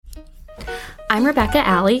I'm Rebecca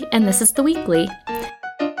Alley, and this is The Weekly.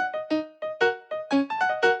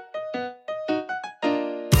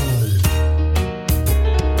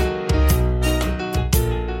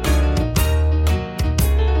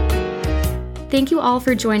 Thank you all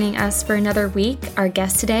for joining us for another week. Our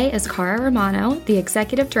guest today is Cara Romano, the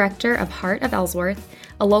Executive Director of Heart of Ellsworth,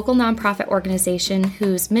 a local nonprofit organization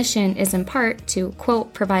whose mission is in part to,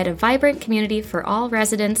 quote, provide a vibrant community for all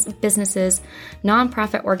residents, businesses,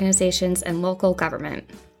 nonprofit organizations, and local government.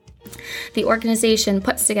 The organization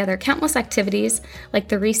puts together countless activities like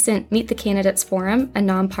the recent Meet the Candidates Forum, a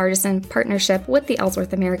nonpartisan partnership with the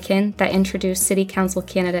Ellsworth American that introduced city council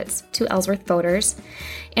candidates to Ellsworth voters,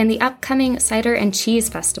 and the upcoming Cider Cheese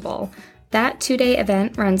Festival. That 2-day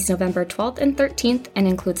event runs November 12th and 13th and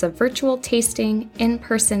includes a virtual tasting,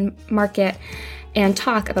 in-person market, and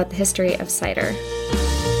talk about the history of cider.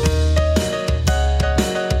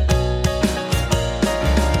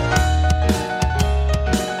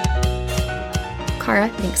 Cara,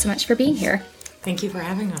 thanks so much for being here. Thank you for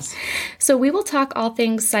having us. So we will talk all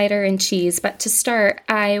things cider and cheese, but to start,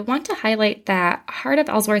 I want to highlight that Heart of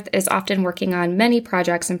Ellsworth is often working on many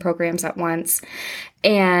projects and programs at once.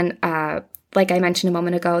 And like I mentioned a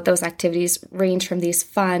moment ago, those activities range from these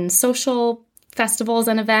fun social festivals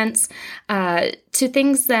and events to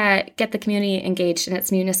things that get the community engaged in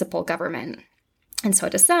its municipal government. And so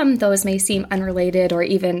to some, those may seem unrelated or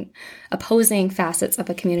even opposing facets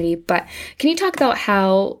of a community. But can you talk about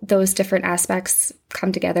how those different aspects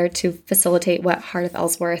come together to facilitate what Heart of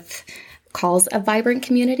Ellsworth calls a vibrant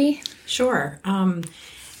community? Sure.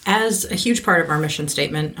 As a huge part of our mission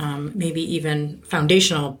statement, maybe even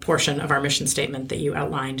foundational portion of our mission statement that you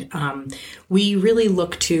outlined, we really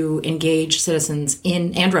look to engage citizens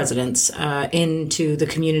and residents into the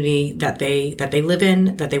community that they live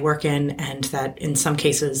in, that they work in, and that in some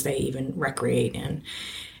cases they even recreate in.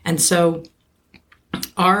 And so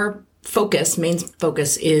our main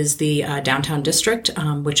focus is the downtown district,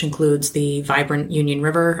 which includes the vibrant Union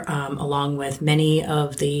River, along with many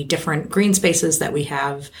of the different green spaces that we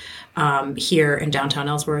have here in downtown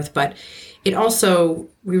Ellsworth. But it also,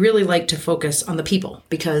 we really like to focus on the people,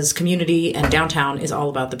 because community and downtown is all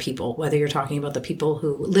about the people, whether you're talking about the people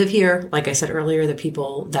who live here, like I said earlier, the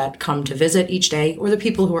people that come to visit each day, or the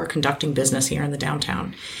people who are conducting business here in the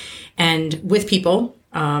downtown. And with people,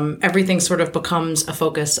 everything sort of becomes a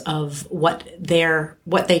focus of what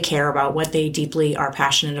they care about, what they deeply are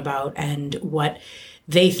passionate about, and what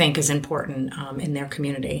they think is important in their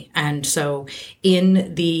community. And so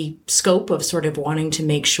in the scope of sort of wanting to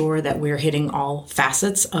make sure that we're hitting all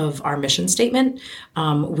facets of our mission statement,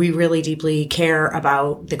 we really deeply care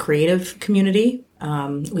about the creative community.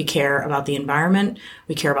 We care about the environment.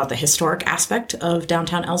 We care about the historic aspect of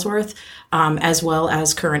downtown Ellsworth, as well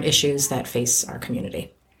as current issues that face our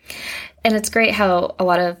community. And it's great how a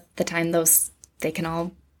lot of the time they can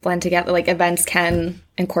all blend together, like events can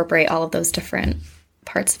incorporate all of those different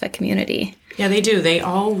parts of a community. Yeah, they do. They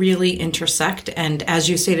all really intersect. And as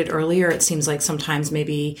you stated earlier, it seems like sometimes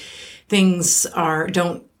maybe things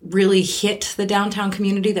don't really hit the downtown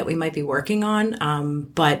community that we might be working on.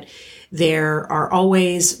 But there are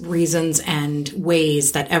always reasons and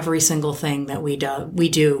ways that every single thing that we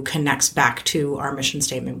do connects back to our mission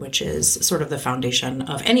statement, which is sort of the foundation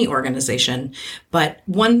of any organization. But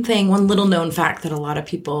one little known fact that a lot of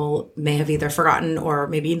people may have either forgotten or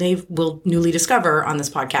maybe they will newly discover on this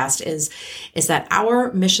podcast is that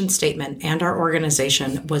our mission statement and our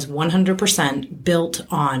organization was 100% built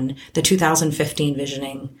on the 2015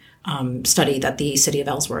 visioning study that the city of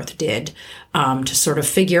Ellsworth did to sort of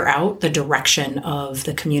figure out the direction of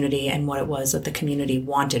the community and what it was that the community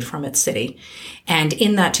wanted from its city. And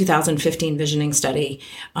in that 2015 visioning study,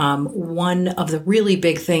 one of the really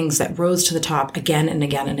big things that rose to the top again and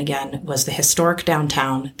again and again was the historic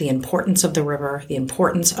downtown, the importance of the river, the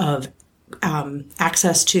importance of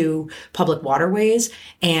access to public waterways,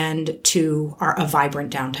 and to a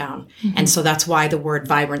vibrant downtown. Mm-hmm. And so that's why the word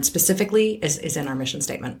vibrant specifically is in our mission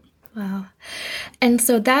statement. Wow. And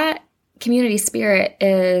so that community spirit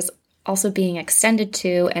is also being extended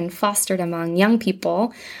to and fostered among young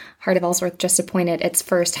people. Heart of Ellsworth just appointed its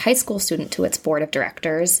first high school student to its board of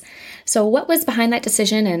directors. So what was behind that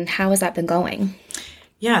decision and how has that been going?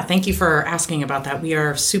 Yeah, thank you for asking about that. We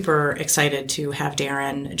are super excited to have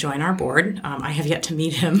Darren join our board. I have yet to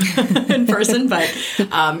meet him in person, but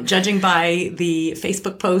judging by the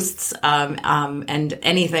Facebook posts and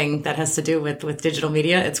anything that has to do with digital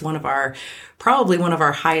media, it's probably one of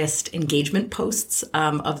our highest engagement posts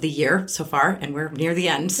of the year so far, and we're near the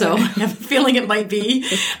end, so I have a feeling it might be.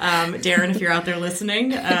 Darren, if you're out there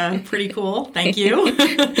listening, pretty cool. Thank you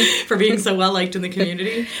for being so well liked in the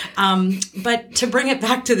community. But to bring it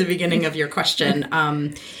back to the beginning of your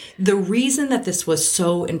question, the reason that this was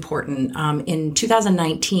so important, in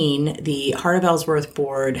 2019, the Heart of Ellsworth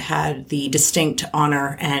board had the distinct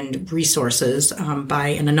honor and resources by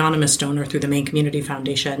an anonymous donor through the Maine Community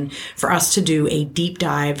Foundation for us to do a deep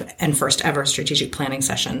dive and first ever strategic planning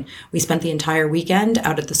session. We spent the entire weekend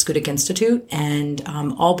out at the Schoodic Institute, and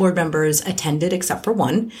all board members attended except for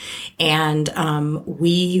one. And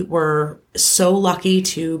we were so lucky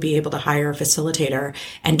to be able to hire a facilitator.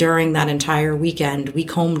 And during that entire weekend, we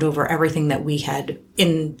combed over everything that we had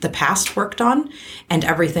in the past worked on and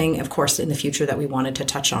everything, of course, in the future that we wanted to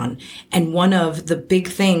touch on. And one of the big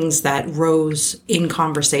things that rose in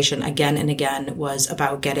conversation again and again was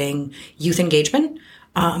about getting youth engagement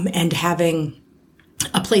and having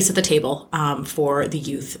a place at the table for the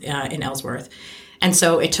youth in Ellsworth. And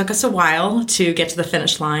so it took us a while to get to the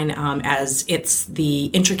finish line, as it's the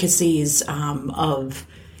intricacies of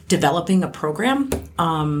developing a program.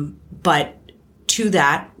 But to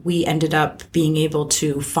that, we ended up being able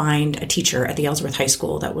to find a teacher at the Ellsworth High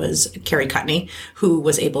School that was Carrie Cutney, who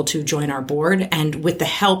was able to join our board. And with the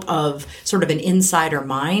help of sort of an insider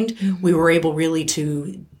mind, we were able really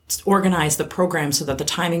to organize the program so that the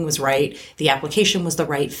timing was right, the application was the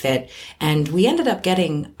right fit, and we ended up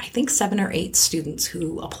getting, I think, 7 or 8 students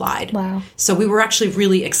who applied. Wow! So we were actually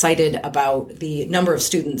really excited about the number of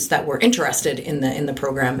students that were interested in the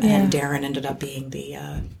program, and Darren ended up being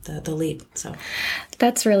the lead. So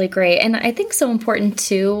that's really great, and I think so important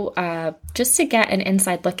too, just to get an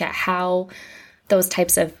inside look at how those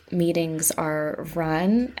types of meetings are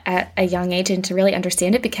run at a young age, and to really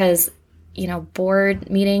understand it, because board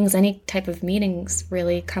meetings, any type of meetings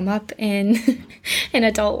really come up in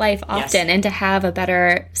adult life often. Yes. And to have a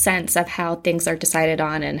better sense of how things are decided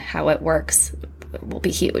on and how it works will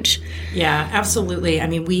be huge. Yeah, absolutely. I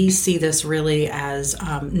mean, we see this really as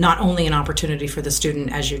not only an opportunity for the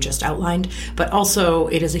student, as you just outlined, but also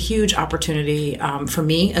it is a huge opportunity for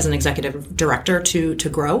me as an executive director to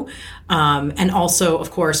grow. And also,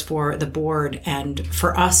 of course, for the board and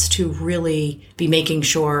for us to really be making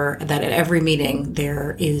sure that at every meeting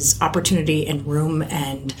there is opportunity and room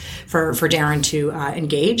and for Darren to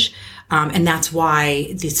engage. And that's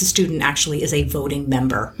why the student actually is a voting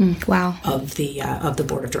member of the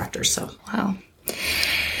board of directors. So wow.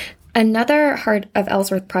 Another Heart of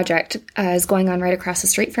Ellsworth project is going on right across the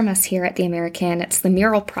street from us here at the American. It's the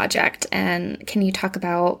mural project. And can you talk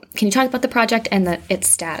about the project and its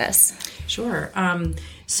status? Sure.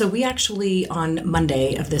 So we actually, on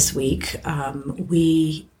Monday of this week,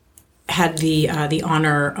 we had the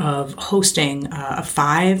honor of hosting a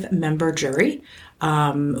 5-member jury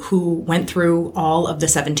who went through all of the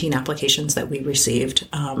 17 applications that we received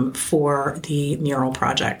for the mural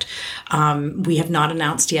project. We have not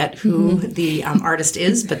announced yet who the artist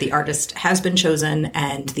is, but the artist has been chosen,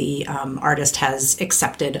 and the artist has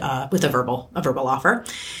accepted with a verbal offer.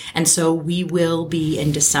 And so we will be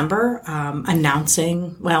in December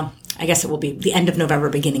announcing, I guess it will be the end of November,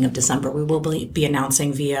 beginning of December. We will be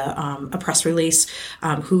announcing via a press release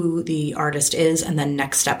who the artist is and then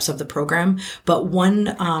next steps of the program. But one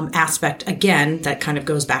aspect, again, that kind of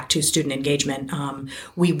goes back to student engagement,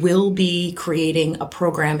 we will be creating a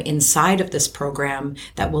program inside of this program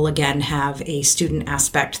that will, again, have a student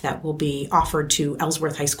aspect that will be offered to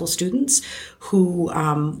Ellsworth High School students who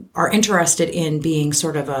are interested in being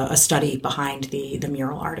sort of a study behind the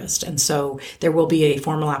mural artist. And so there will be a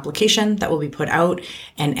formal application that will be put out,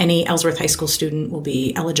 and any Ellsworth High School student will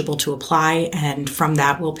be eligible to apply. And from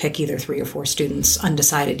that, we'll pick either 3 or 4 students,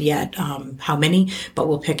 undecided yet how many, but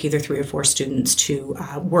we'll pick either 3 or 4 students to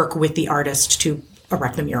work with the artist to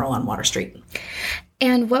erect the mural on Water Street.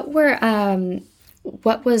 And what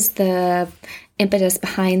was the impetus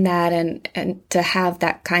behind that, and to have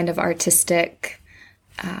that kind of artistic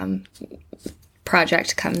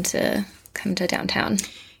project come to downtown?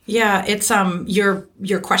 Yeah, it's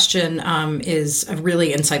your question is a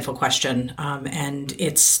really insightful question, and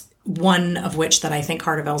it's one of which that I think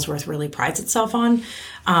Heart of Ellsworth really prides itself on.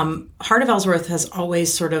 Heart of Ellsworth has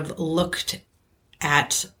always sort of looked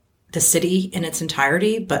at the city in its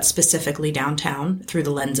entirety, but specifically downtown, through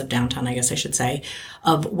the lens of downtown, I guess I should say,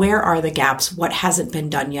 of where are the gaps, what hasn't been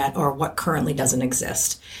done yet, or what currently doesn't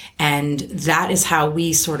exist. And that is how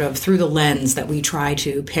we sort of, through the lens that we try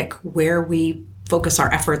to pick where we focus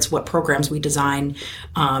our efforts, what programs we design,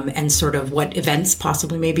 and sort of what events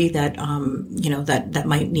possibly maybe that, that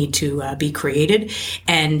might need to be created.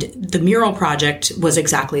 And the mural project was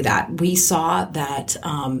exactly that. We saw that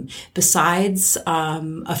besides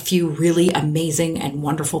a few really amazing and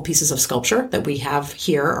wonderful pieces of sculpture that we have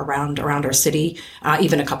here around our city,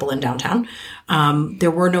 even a couple in downtown,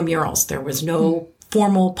 there were no murals. There was no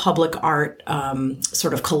formal public art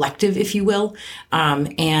sort of collective, if you will.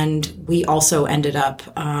 And we also ended up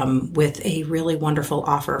with a really wonderful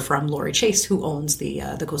offer from Lori Chase, who owns the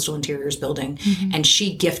Coastal Interiors building. Mm-hmm. And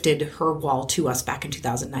she gifted her wall to us back in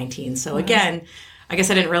 2019. So again, I guess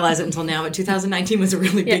I didn't realize it until now, but 2019 was a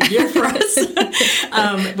really big year for us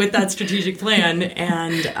with that strategic plan.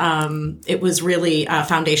 And it was really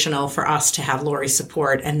foundational for us to have Lori's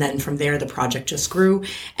support. And then from there, the project just grew.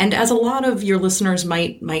 And as a lot of your listeners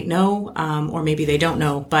might know, or maybe they don't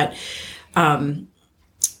know, but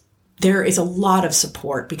there is a lot of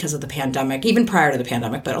support because of the pandemic, even prior to the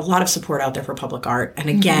pandemic, but a lot of support out there for public art. And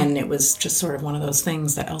again, it was just sort of one of those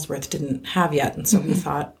things that Ellsworth didn't have yet. And so we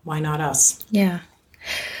thought, why not us? Yeah.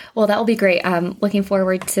 Well, that will be great. I'm looking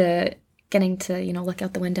forward to getting to, look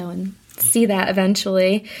out the window and see that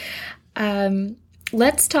eventually.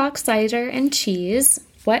 Let's talk cider and cheese.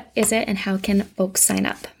 What is it and how can folks sign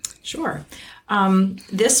up? Sure.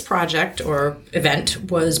 This project or event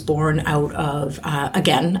was born out of,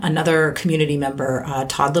 again, another community member,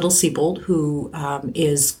 Todd Little-Siebold, who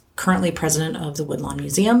is currently president of the Woodlawn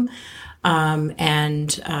Museum.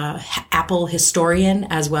 And Apple historian,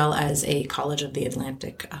 as well as a College of the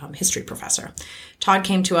Atlantic history professor. Todd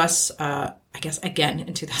came to us, I guess, again,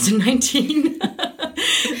 in 2019.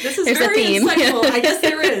 This is very insightful. I guess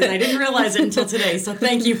there is. I didn't realize it until today, so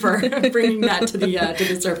thank you for bringing that to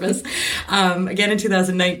the surface. Again, in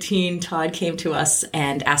 2019, Todd came to us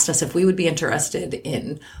and asked us if we would be interested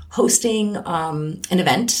in hosting an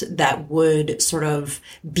event that would sort of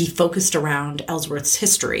be focused around Ellsworth's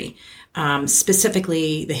history.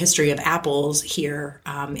 Specifically the history of apples here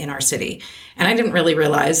in our city. And I didn't really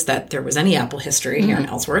realize that there was any apple history here in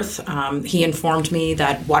Ellsworth. He informed me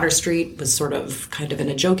that Water Street was sort of kind of in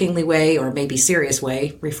a jokingly way or maybe serious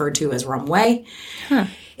way referred to as Rum Way. Huh.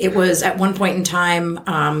 It was at one point in time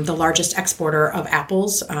the largest exporter of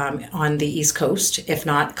apples on the East Coast, if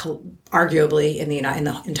not arguably in the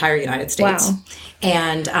entire United States. Wow.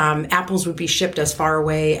 And apples would be shipped as far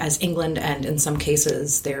away as England, and in some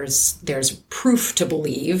cases, there's proof to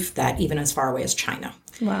believe that even as far away as China.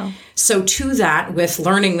 Wow. So to that, with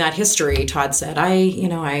learning that history, Todd said,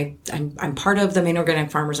 I'm part of the Maine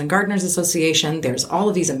Organic Farmers and Gardeners Association. There's all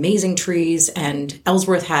of these amazing trees, and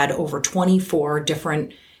Ellsworth had over 24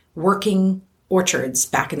 different working orchards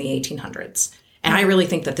back in the 1800s. And I really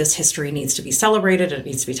think that this history needs to be celebrated, it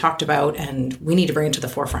needs to be talked about, and we need to bring it to the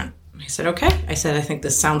forefront. I said, okay. I think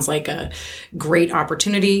this sounds like a great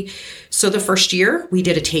opportunity. So the first year we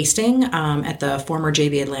did a tasting at the former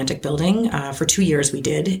JB Atlantic building. For 2 years we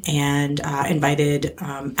did, and invited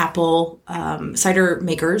apple cider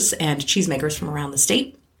makers and cheese makers from around the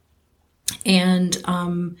state. And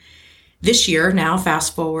this year, now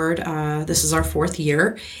fast forward, this is our 4th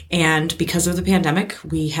year, and because of the pandemic,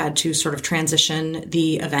 we had to sort of transition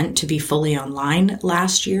the event to be fully online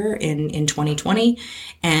last year in 2020.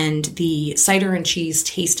 And the cider and cheese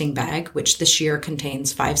tasting bag, which this year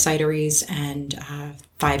contains 5 cideries and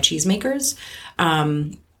 5 cheesemakers,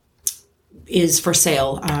 is for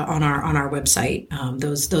sale on our website.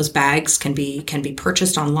 Those bags can be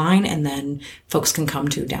purchased online, and then folks can come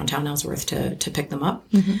to downtown Ellsworth to pick them up.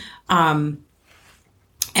 Mm-hmm.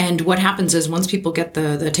 And what happens is once people get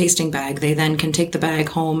the tasting bag, they then can take the bag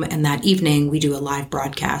home, and that evening we do a live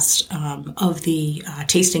broadcast of the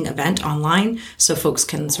tasting event online, so folks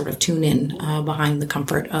can sort of tune in behind the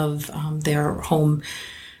comfort of their home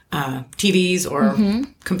TVs or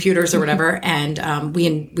computers or whatever. And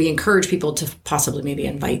we encourage people to possibly maybe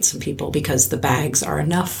invite some people, because the bags are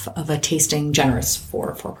enough of a tasting, generous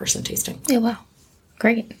for a 4-person tasting. Yeah, wow.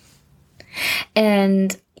 Great.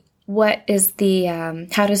 And what is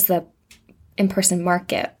how does the in-person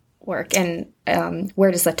market work, and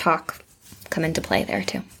where does the talk come into play there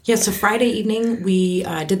too? Yeah, so Friday evening, we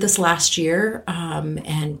did this last year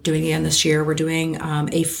and doing it again this year. We're doing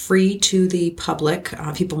a free to the public.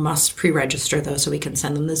 People must pre-register, though, so we can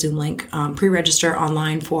send them the Zoom link. Pre-register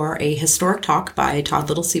online for a historic talk by Todd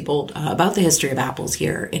Little-Siebold about the history of apples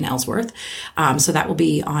here in Ellsworth. So that will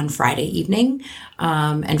be on Friday evening.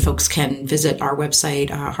 And folks can visit our website,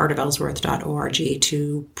 heartofellsworth.org,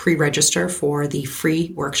 to pre-register for the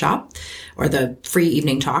free workshop or the free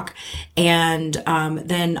evening talk. And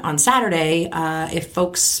then on Saturday, if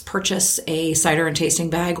folks purchase a cider and tasting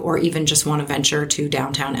bag or even just want to venture to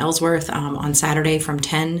downtown Ellsworth, on Saturday from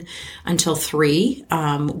 10 until 3,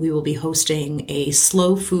 we will be hosting a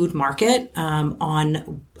slow food market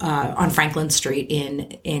on Franklin Street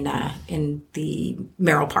in the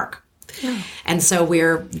Merrill Park. Yeah. And so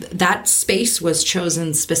that space was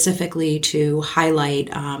chosen specifically to highlight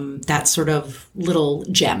that sort of little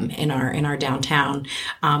gem in our downtown.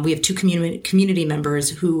 We have two community members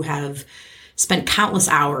who have spent countless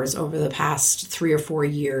hours over the past 3 or 4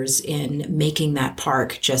 years in making that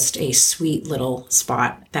park just a sweet little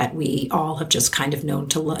spot that we all have just kind of known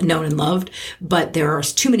and loved. But there are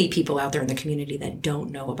too many people out there in the community that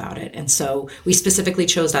don't know about it. And so we specifically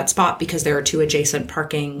chose that spot because there are 2 adjacent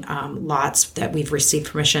parking lots that we've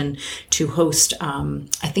received permission to host.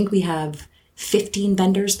 I think we have 15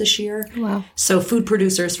 vendors this year. Wow. So food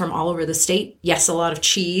producers from all over the state. Yes, a lot of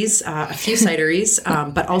cheese, a few cideries,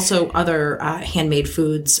 but also other handmade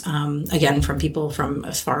foods, again, from people from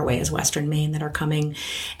as far away as Western Maine that are coming.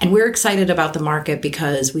 And we're excited about the market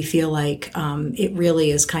because we feel like it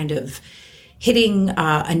really is kind of hitting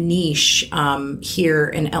a niche here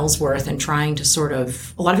in Ellsworth and trying to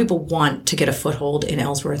a lot of people want to get a foothold in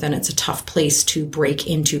Ellsworth, and it's a tough place to break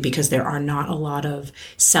into because there are not a lot of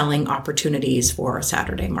selling opportunities for a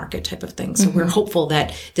Saturday market type of thing. So we're hopeful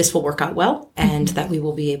that this will work out well and that we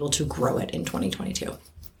will be able to grow it in 2022.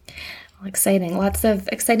 Well, exciting. Lots of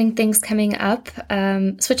exciting things coming up.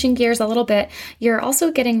 Switching gears a little bit, you're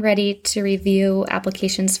also getting ready to review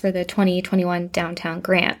applications for the 2021 downtown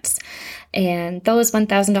grants. And those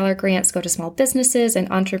 $1,000 grants go to small businesses and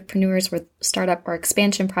entrepreneurs with startup or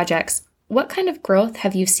expansion projects. What kind of growth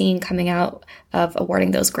have you seen coming out of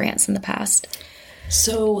awarding those grants in the past?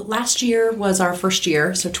 So last year was our first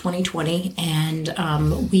year, so 2020,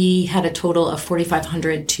 and we had a total of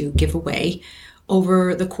 $4,500 to give away.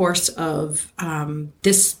 Over the course of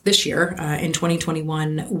this year, in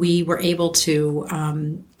 2021, we were able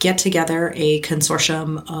to get together a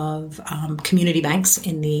consortium of community banks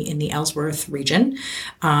in the Ellsworth region,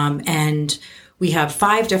 and we have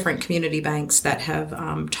 5 different community banks that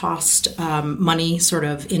have tossed money sort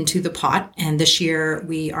of into the pot. And this year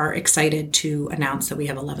we are excited to announce that we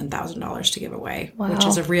have $11,000 to give away, wow, which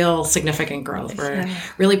is a real significant growth. We're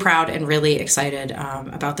really proud and really excited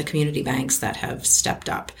about the community banks that have stepped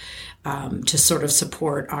up to sort of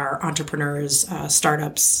support our entrepreneurs,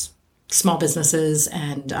 startups, small businesses,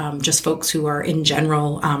 and just folks who are in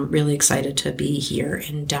general really excited to be here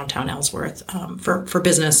in downtown Ellsworth for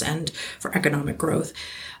business and for economic growth.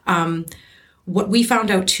 What we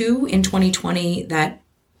found out too in 2020, that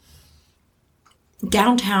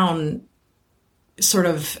downtown sort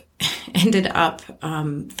of ended up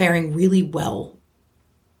faring really well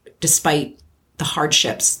despite the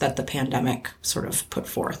hardships that the pandemic sort of put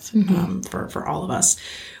forth for all of us.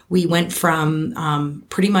 We went from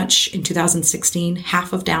pretty much in 2016,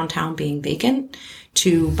 half of downtown being vacant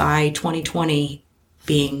to by 2020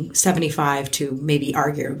 being 75 to maybe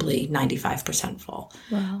arguably 95% full.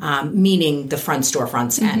 Wow. Meaning the front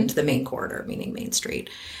storefronts and the main corridor, meaning Main Street.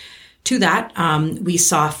 To that, we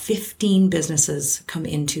saw 15 businesses come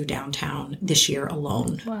into downtown this year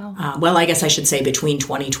alone. Wow. Well, I guess I should say between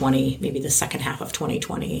 2020, maybe the second half of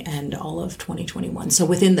 2020 and all of 2021. So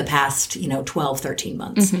within the past, 12, 13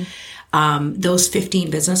 months. Those 15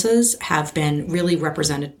 businesses have been really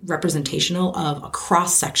representational of a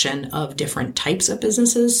cross-section of different types of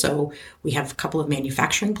businesses. So we have a couple of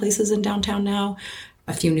manufacturing places in downtown now,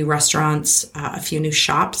 a few new restaurants, a few new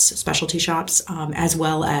shops, specialty shops, as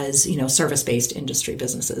well as, service-based industry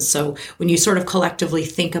businesses. So when you sort of collectively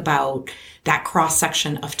think about that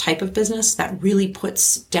cross-section of type of business, that really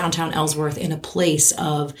puts downtown Ellsworth in a place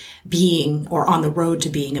of being, or on the road to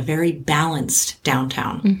being, a very balanced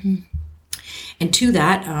downtown. And to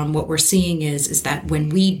that, what we're seeing is that when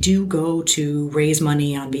we do go to raise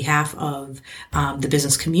money on behalf of the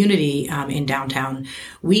business community in downtown,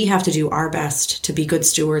 we have to do our best to be good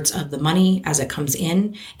stewards of the money as it comes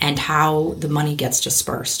in and how the money gets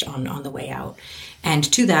dispersed on the way out. And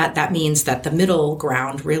to that means that the middle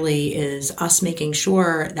ground really is us making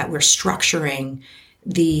sure that we're structuring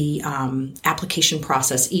the application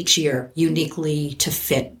process each year uniquely to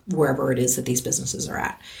fit wherever it is that these businesses are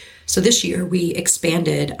at. So this year we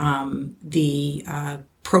expanded the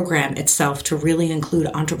program itself to really include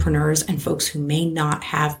entrepreneurs and folks who may not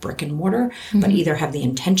have brick and mortar, but either have the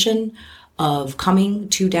intention of coming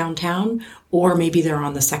to downtown, or maybe they're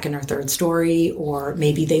on the second or third story, or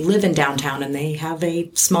maybe they live in downtown and they have a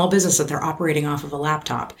small business that they're operating off of a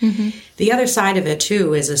laptop. The other side of it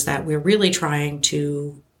too is that we're really trying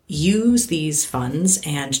to use these funds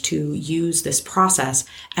and to use this process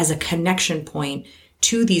as a connection point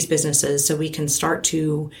to these businesses so we can start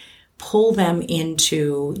to pull them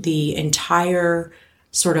into the entire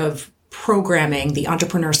sort of programming, the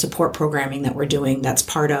entrepreneur support programming that we're doing that's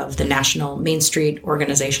part of the National Main Street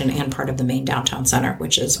Organization and part of the Main Downtown Center,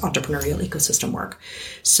 which is entrepreneurial ecosystem work.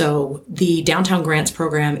 So the Downtown Grants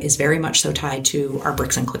program is very much so tied to our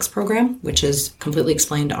Bricks and Clicks program, which is completely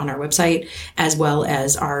explained on our website, as well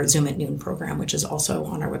as our Zoom at Noon program, which is also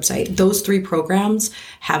on our website. Those three programs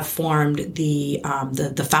have formed the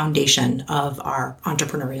foundation of our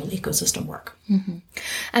entrepreneurial ecosystem work. And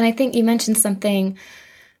I think you mentioned something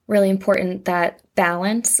really important, that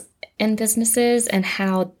balance in businesses, and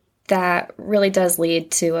how that really does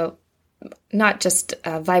lead to not just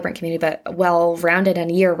a vibrant community, but well-rounded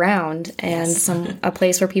and year-round, and a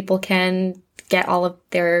place where people can get all of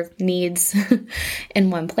their needs in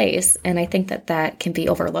one place. And I think that can be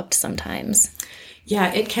overlooked sometimes.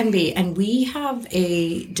 Yeah, it can be. And we have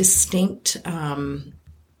a distinct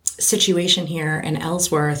situation here in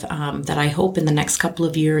Ellsworth that I hope in the next couple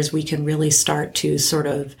of years we can really start to sort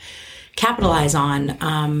of capitalize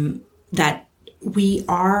on, that we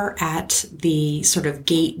are at the sort of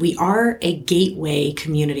we are a gateway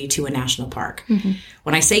community to a national park.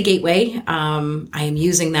 When I say gateway, I am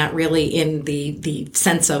using that really in the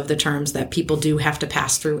sense of the terms that people do have to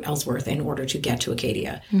pass through Ellsworth in order to get to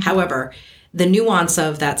Acadia. However, the nuance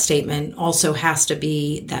of that statement also has to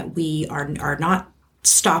be that we are not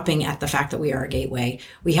stopping at the fact that we are a gateway.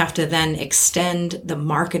 We have to then extend the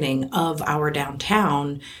marketing of our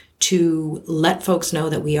downtown to let folks know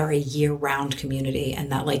that we are a year-round community,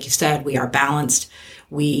 and that, like you said, we are balanced,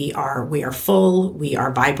 we are full, we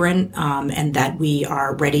are vibrant, and that we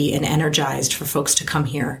are ready and energized for folks to come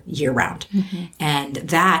here year-round. And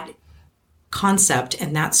that concept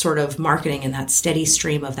and that sort of marketing and that steady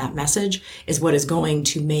stream of that message is what is going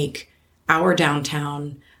to make our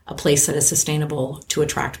downtown a place that is sustainable to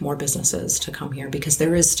attract more businesses to come here, because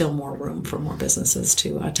there is still more room for more businesses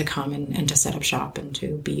to come and to set up shop and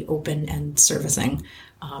to be open and servicing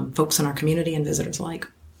folks in our community and visitors alike.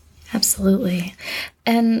 Absolutely.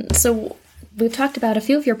 And so we've talked about a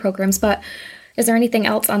few of your programs, but is there anything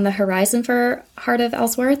else on the horizon for Heart of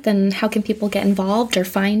Ellsworth, and how can people get involved or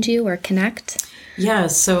find you or connect? Yeah,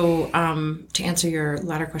 so to answer your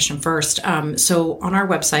latter question first, so on our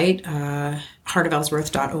website,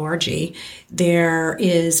 heartofellsworth.org, there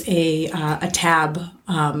is a tab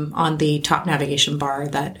on the top navigation bar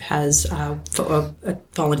that has a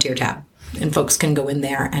volunteer tab. And folks can go in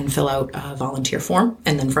there and fill out a volunteer form.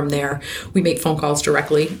 And then from there, we make phone calls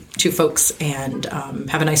directly to folks and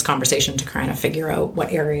have a nice conversation to kind of figure out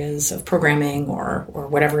what areas of programming or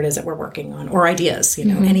whatever it is that we're working on, or ideas,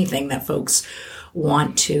 anything that folks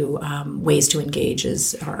want to, ways to engage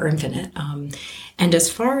are infinite. And as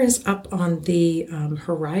far as up on the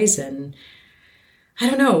horizon, I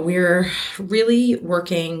don't know. We're really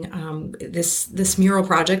working. This mural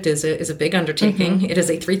project is a big undertaking. It is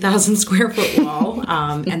a 3,000 square foot wall,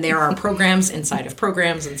 and there are programs inside of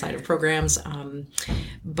programs.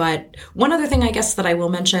 But one other thing, I guess, that I will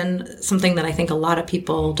mention, something that I think a lot of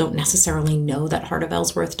people don't necessarily know that Heart of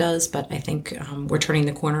Ellsworth does, but I think we're turning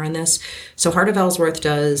the corner on this. So Heart of Ellsworth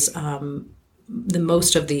does the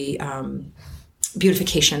most of the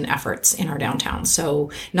beautification efforts in our downtown.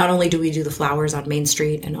 So not only do we do the flowers on Main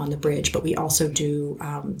Street and on the bridge, but we also do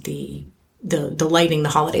the lighting, the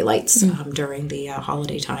holiday lights during the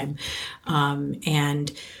holiday time.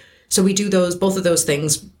 And so we do both of those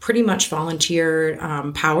things pretty much volunteer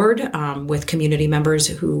powered with community members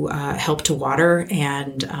who help to water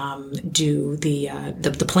and do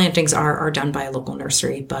the plantings are done by a local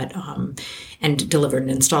nursery, but and delivered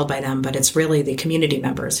and installed by them. But it's really the community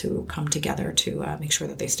members who come together to make sure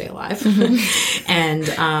that they stay alive.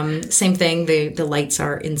 And same thing, the lights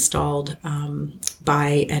are installed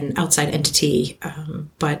by an outside entity,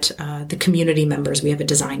 but the community members, we have a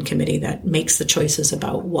design committee that makes the choices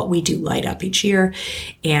about what we do light up each year,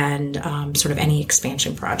 and sort of any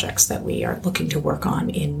expansion projects that we are looking to work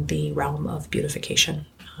on in the realm of beautification.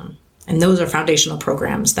 And those are foundational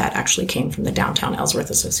programs that actually came from the Downtown Ellsworth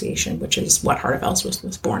Association, which is what Heart of Ellsworth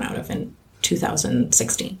was born out of in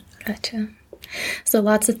 2016. Gotcha. So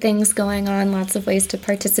lots of things going on, lots of ways to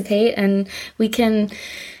participate, and we can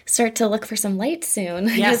start to look for some light soon.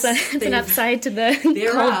 Yes. It's an upside to the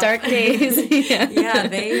cold, dark days. Yeah,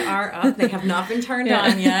 they are up. They have not been turned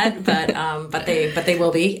on yet, but they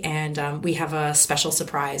will be. And we have a special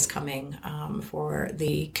surprise coming for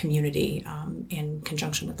the community in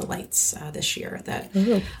conjunction with the lights this year that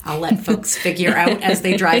I'll let folks figure out as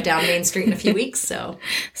they drive down Main Street in a few weeks. So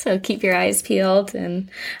keep your eyes peeled. And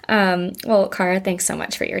well, Cara, thanks so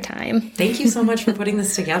much for your time. Thank you so much for putting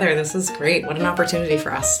this together. This is great. What an opportunity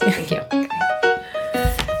for us. Thank you.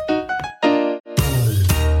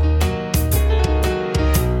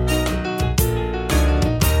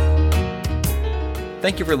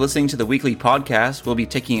 Thank you for listening to the weekly podcast. We'll be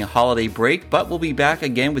taking a holiday break, but we'll be back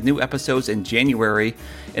again with new episodes in January.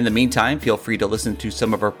 In the meantime, feel free to listen to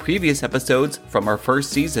some of our previous episodes from our first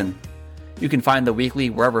season. You can find the weekly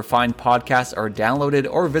wherever fine podcasts are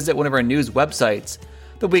downloaded or visit one of our news websites.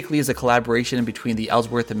 The weekly is a collaboration between the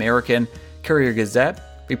Ellsworth American, Courier Gazette,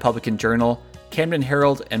 Republican Journal, Camden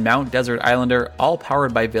Herald, and Mount Desert Islander, all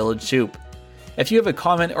powered by Village Soup. If you have a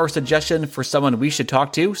comment or suggestion for someone we should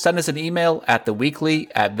talk to, send us an email at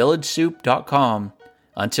theweekly@villagesoup.com.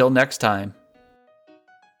 Until next time.